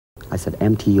I said,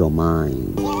 empty your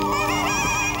mind. Be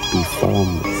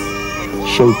formless,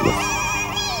 shapeless,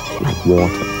 like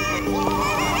water.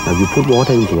 Now you put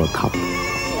water into a cup,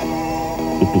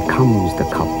 it becomes the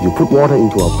cup. You put water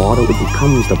into a bottle, it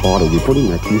becomes the bottle. You put it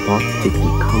in a teapot, it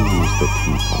becomes the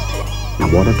teapot. Now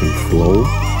water can flow,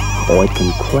 or it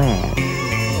can crash.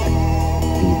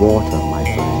 Be water, my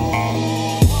friend.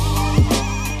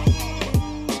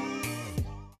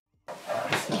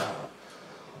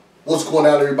 What's going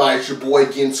on, everybody? It's your boy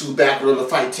Pt.2 back with another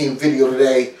Fight Team video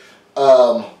today.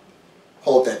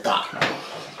 Hold that thought.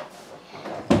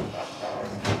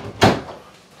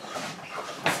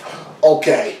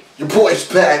 Okay, your boy's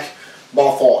back. My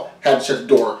fault. Had to shut the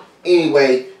door.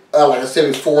 Anyway, like I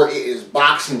said before, it is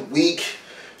boxing week.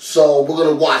 So we're going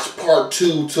to watch part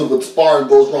 2 till the sparring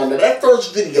goes wrong. Now that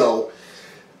first video,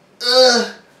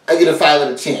 I get a 5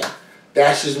 out of 10.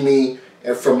 That's just me,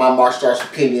 and from my martial arts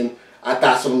opinion, I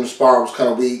thought some of the sparring was kind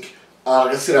of weak.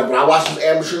 Like I said, when I watched those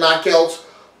amateur knockouts,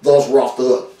 those were off the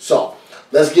hook. So,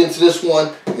 let's get into this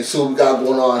one and see what we got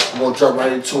going on. I'm going to jump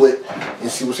right into it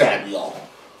and see what's happening, y'all.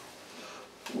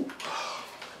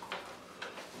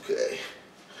 Okay.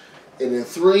 And in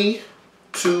 3,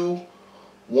 2,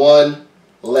 1,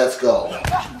 let's go.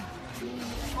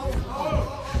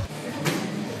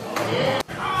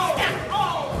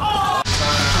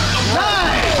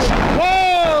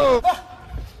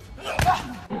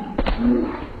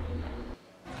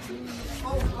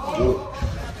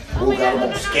 Got him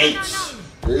on skates.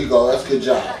 There you go. That's a good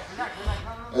job.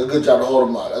 That's a good job to hold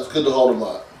him up. That's good to hold him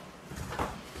up.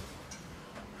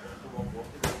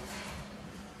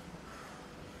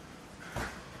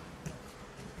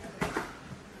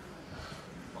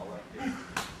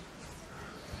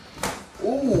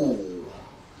 Ooh.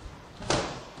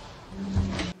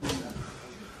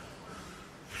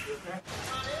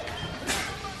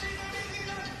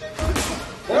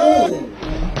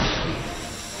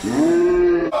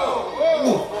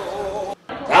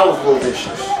 That was a little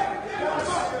vicious.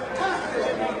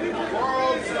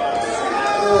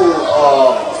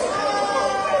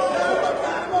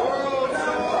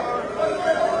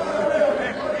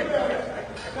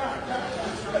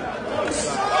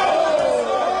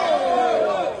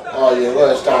 Oh yeah, go ahead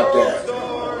and stop that.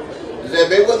 Is that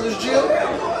Mayweather's gym?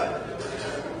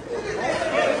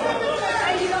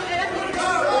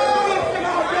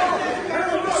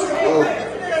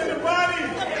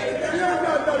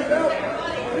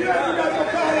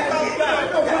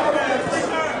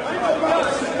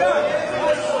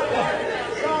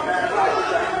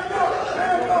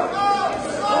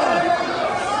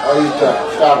 Oh, he's done.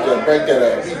 Stop that. Break that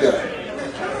up. He's done.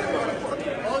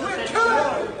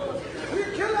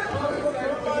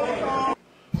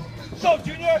 Go,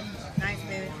 Junior. Nice,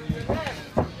 baby.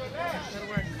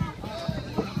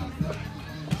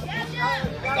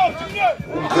 Go, Junior.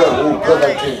 Good. Ooh, good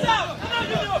like that.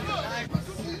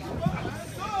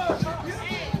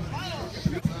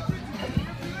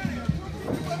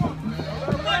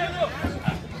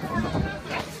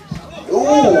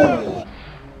 Ooh.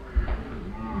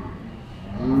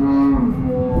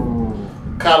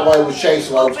 Kind of like was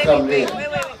chasing while I was coming in. Wait.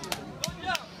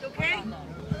 You okay?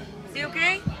 Is he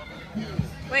okay?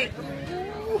 Wait.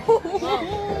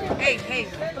 Hey.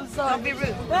 Don't be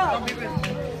rude. Don't be rude.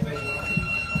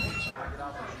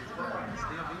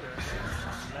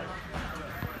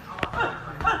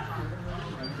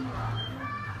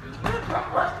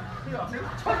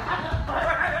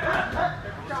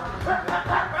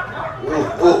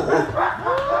 Ooh.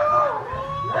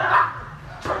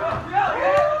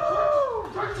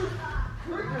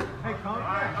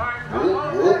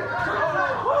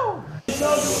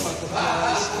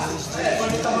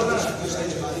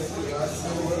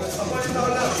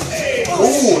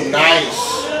 Ooh, nice.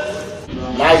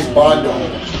 Nice bundle.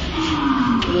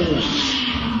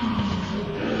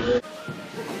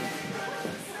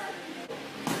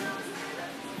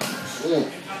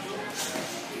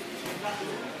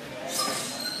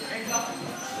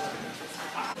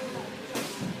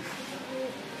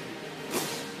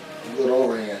 Good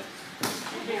overhand.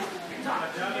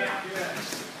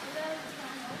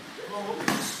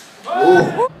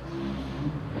 Ooh.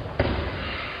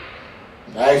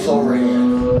 Nice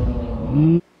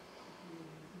overhand.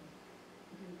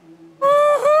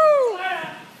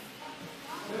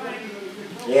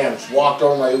 Damn, just walked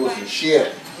over like it was some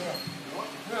shit.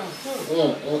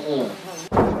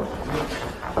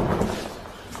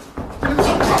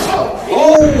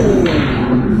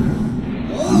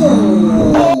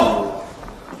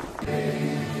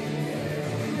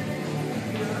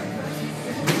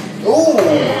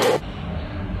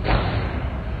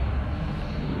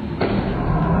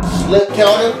 Slip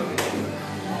counter.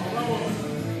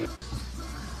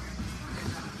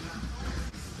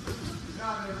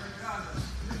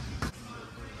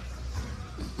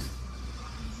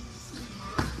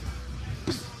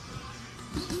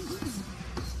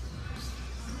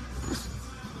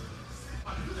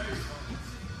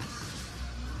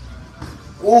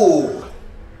 Ooh.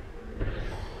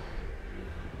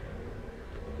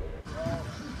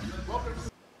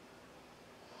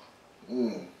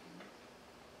 Mm.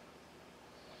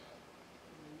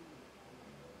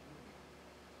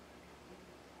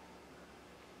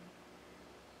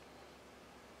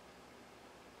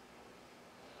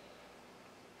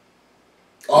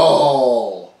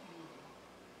 Oh.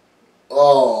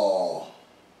 Oh.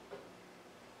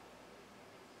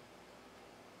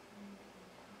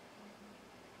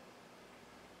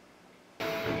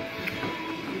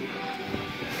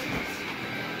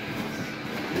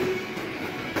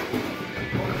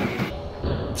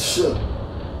 Shit.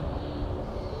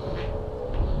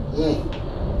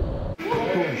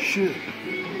 Oh shit.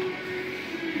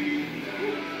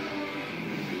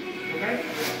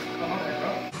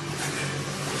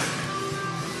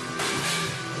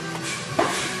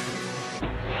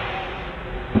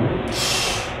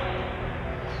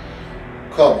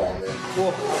 Come on, man.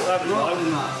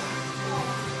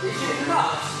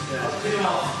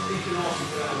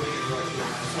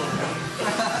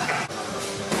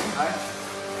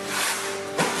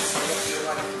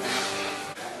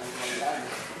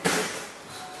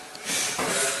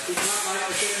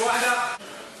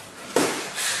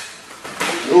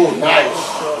 Ooh, nice.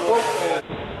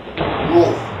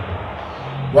 Ooh.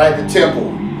 Right in the temple.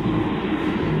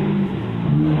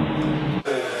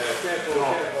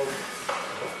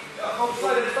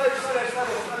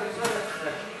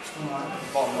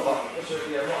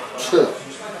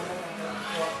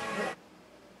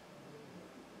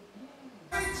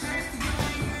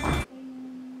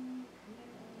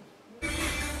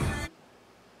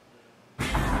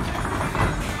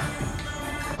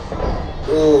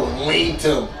 Ooh, lead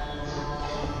him.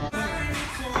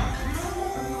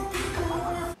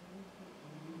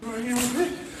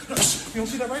 You don't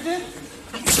see that right there? You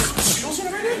don't see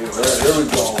that right there? There we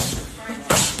go.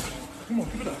 Come on,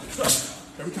 give it up.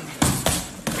 Every time.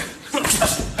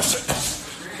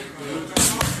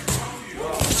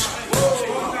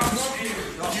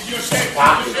 Give your shake.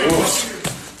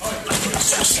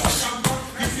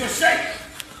 Give your shake.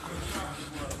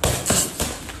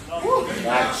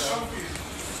 Nice.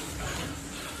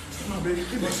 Come on, baby.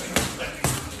 Give me a shake.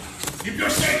 Give your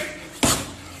shake.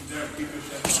 Keep your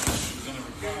shake.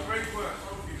 Great work.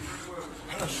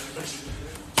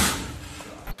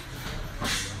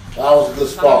 That was a good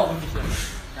spot.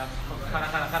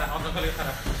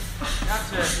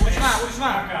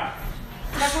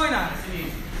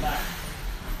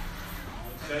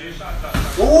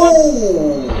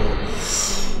 Ooh.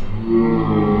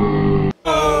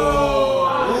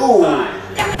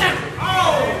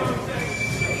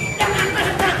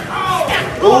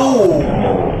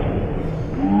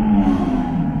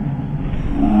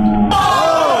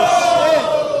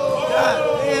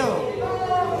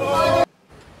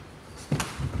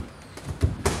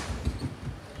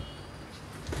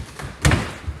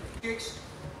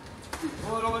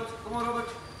 Come on, Robert. Come on, Robert.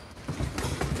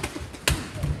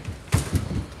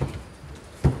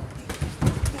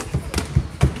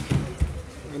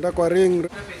 Anda kwa ring.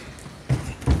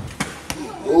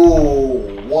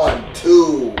 Ooh, 1,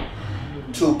 2.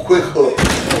 2 quick hooks.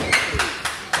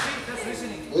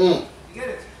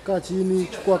 Kaa chini,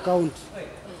 chukua count.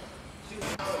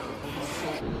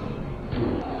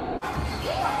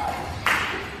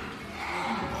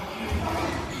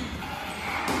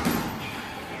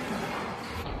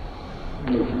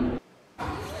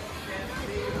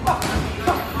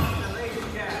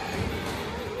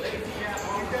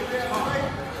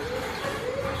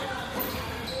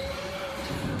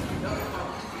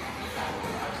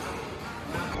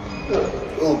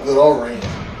 Ooh, good O-ring.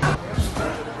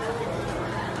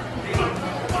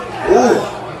 Ooh.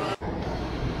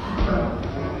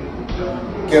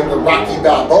 Give him the Rocky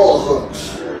Balboa hooks.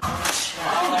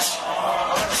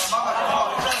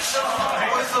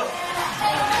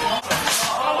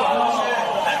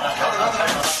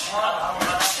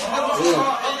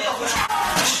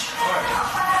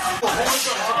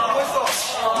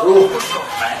 Ooh.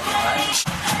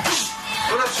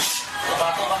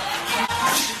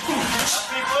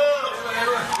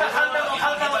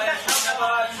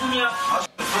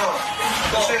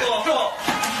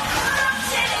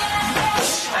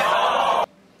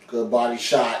 Good body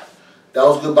shot. That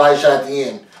was a good body shot at the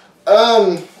end.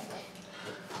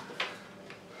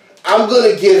 I'm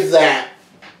gonna give that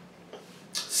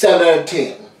 7 out of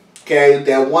 10. Okay,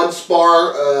 that one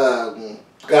spar,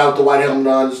 got with the white helmet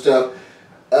on and stuff.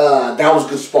 That was a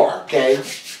good spar. Okay,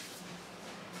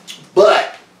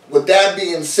 but with that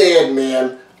being said,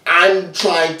 man, I'm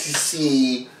trying to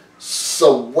see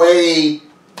some way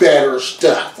better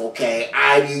stuff, okay?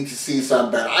 I need to see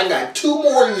something better. I got 2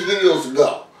 more of these videos to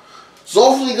go. So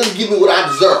hopefully you're gonna give me what I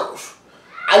deserve.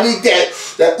 I need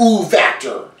that ooh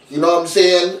factor. You know what I'm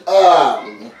saying?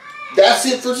 That's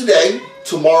it for today.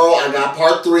 Tomorrow I got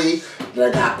part 3, then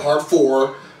I got part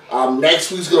 4.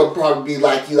 Next week's gonna probably be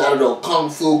like, I don't know, kung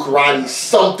fu, karate,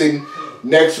 something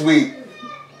next week.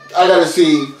 I gotta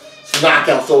see some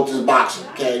knockout soldiers boxing,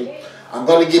 okay? I'm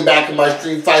gonna get back in my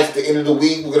street fights at the end of the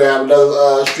week. We're gonna have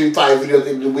another street fight video at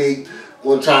the end of the week.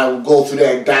 We're gonna try and go through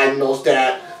that and diagnose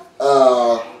that.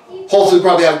 Hopefully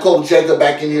probably have Coach Jacob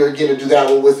back in here again to do that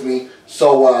one with me.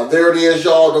 So there it is,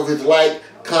 y'all. Don't forget to like,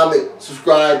 comment,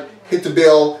 subscribe, hit the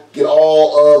bell, get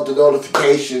all of the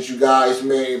notifications, you guys,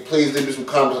 man. And please leave me some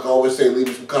comments. Like I always say, leave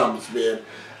me some comments, man.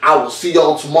 I will see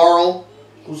y'all tomorrow.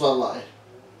 Who's online?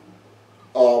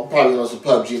 Oh, probably on some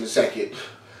PUBG in a second.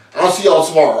 I'll see y'all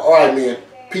tomorrow. All right, man.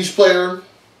 Peace, player.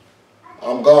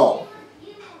 I'm gone.